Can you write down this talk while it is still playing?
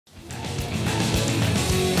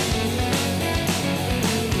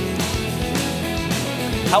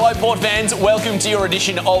Hello Port fans, welcome to your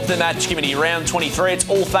edition of the Match Committee, round 23. It's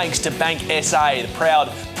all thanks to Bank SA, the proud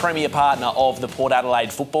premier partner of the Port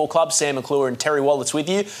Adelaide Football Club. Sam McClure and Terry Wallett's with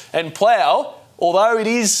you. And Plough, although it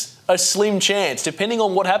is a slim chance, depending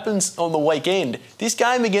on what happens on the weekend, this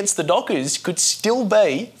game against the Dockers could still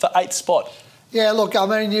be for 8th spot. Yeah, look, I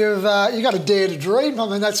mean, you've got to dare to dream. I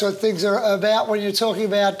mean, that's what things are about when you're talking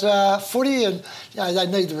about footy, and they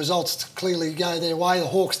need the results to clearly go their way. The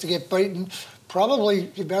Hawks to get beaten. Probably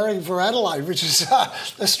you're burying for Adelaide, which is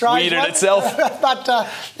a strange weird one. in itself. But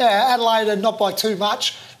Adelaide, and not by too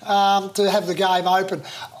much, to have the game open.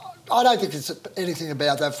 I don't think it's anything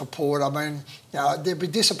about that for Port. I mean, they'd be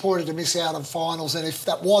disappointed to miss out on finals, and if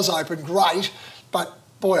that was open, great. But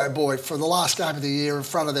boy, oh boy, for the last game of the year in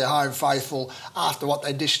front of their home faithful, after what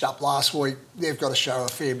they dished up last week, they've got to show a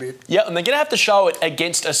fair bit. Yeah, and they're going to have to show it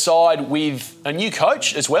against a side with a new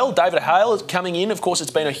coach as well. David Hale is coming in. Of course,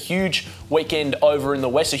 it's been a huge weekend over in the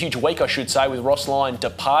West, a huge week, I should say, with Ross Lyon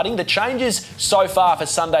departing. The changes so far for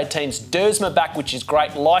Sunday teams: Dersma back, which is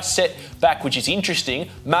great. Lysette back, which is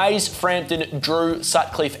interesting. Mays, Frampton, Drew,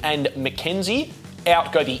 Sutcliffe and McKenzie.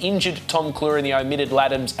 Out go the injured Tom Clure, the omitted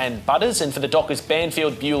Laddams and Butters. And for the Dockers,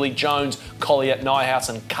 Banfield, Bewley, Jones, Collier, Nyhouse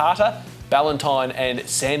and Carter. Ballantyne and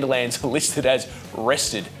Sandilands listed as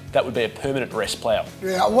rested. That would be a permanent rest, Plough.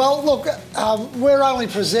 Yeah, well, look, we're only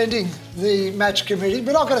presenting the match committee,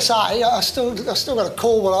 but I've got to say, I still got to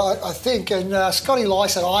call what I think. And Scotty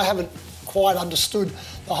Lysette, I haven't quite understood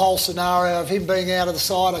the whole scenario of him being out of the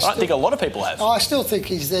side. I don't think a lot of people have. I still think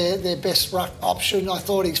he's their best ruck option. I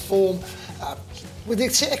thought his form, with the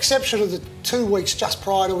exception of the 2 weeks just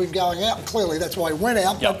prior to him going out, and clearly that's why he went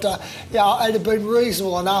out, yep. But it had been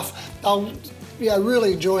reasonable enough.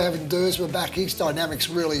 Really enjoy having Dersma back. His dynamics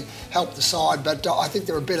really helped the side, but I think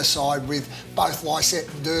they're a better side with both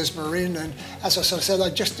Lysette and Dersma in, and as I sort of said, they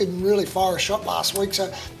just didn't really fire a shot last week,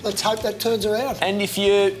 so let's hope that turns around. And if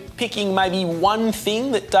you're picking maybe one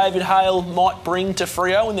thing that David Hale might bring to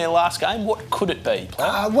Freo in their last game, what could it be?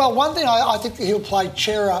 Well, one thing, I think that he'll play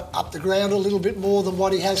Chera up the ground a little bit more than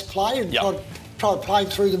what he has played, and yep. try to play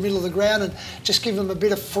through the middle of the ground and just give them a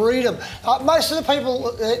bit of freedom. Most of the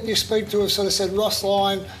people that you speak to have sort of said Ross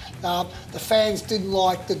Lyon, the fans didn't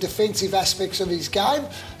like the defensive aspects of his game,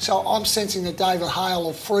 so I'm sensing that David Hale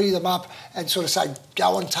will free them up and sort of say,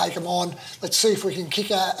 go and take them on. Let's see if we can kick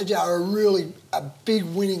a big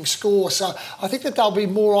winning score. So I think that they'll be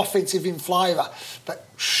more offensive in flavour, but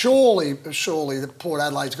surely the Port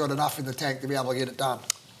Adelaide's got enough in the tank to be able to get it done.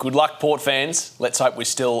 Good luck, Port fans. Let's hope we're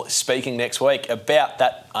still speaking next week about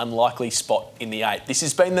that unlikely spot in the 8. This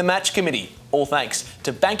has been the Match Committee, all thanks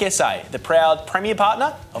to Bank SA, the proud premier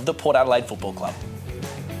partner of the Port Adelaide Football Club.